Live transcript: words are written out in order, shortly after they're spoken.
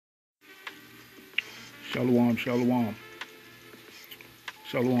Shalom, shalom.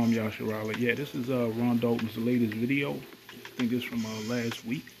 Shalom, Yasharala. Yeah, this is Ron Dalton's latest video. I think it's from last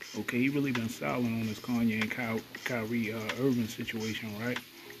week. Okay, he really been silent on this Kanye and Kyrie Irving situation, right?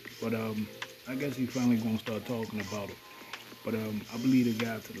 But I guess he finally gonna start talking about it. But I believe the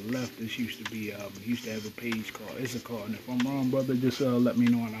guy to the left, this used to be, he used to have a page called Issachar. And if I'm wrong, brother, just let me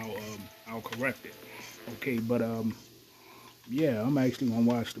know and I'll correct it. Okay, but yeah, I'm actually gonna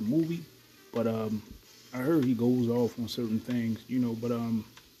watch the movie. But I heard he goes off on certain things, but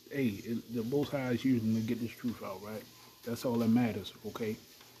hey, the Most High is using to get this truth out, right? That's all that matters, okay?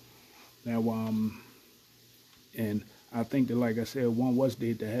 Now, and I think that, like I said, one was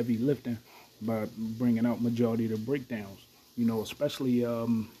did the heavy lifting by bringing out majority of the breakdowns, especially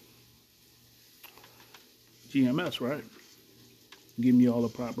GMS, right? Give me all the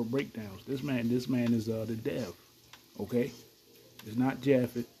proper breakdowns. This man is the dev, okay? It's not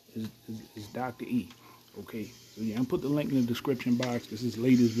Japheth, it's Dr. E. Okay, so yeah, I'm put the link in the description box. This is his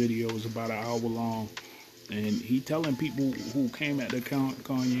latest video. It's about an hour long, and he telling people who came at the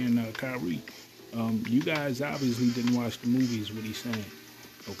Kanye and Kyrie, you guys obviously didn't watch the movies. What he's saying,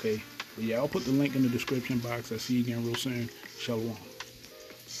 okay? But yeah, I'll put the link in the description box. I'll see you again real soon. Shalom.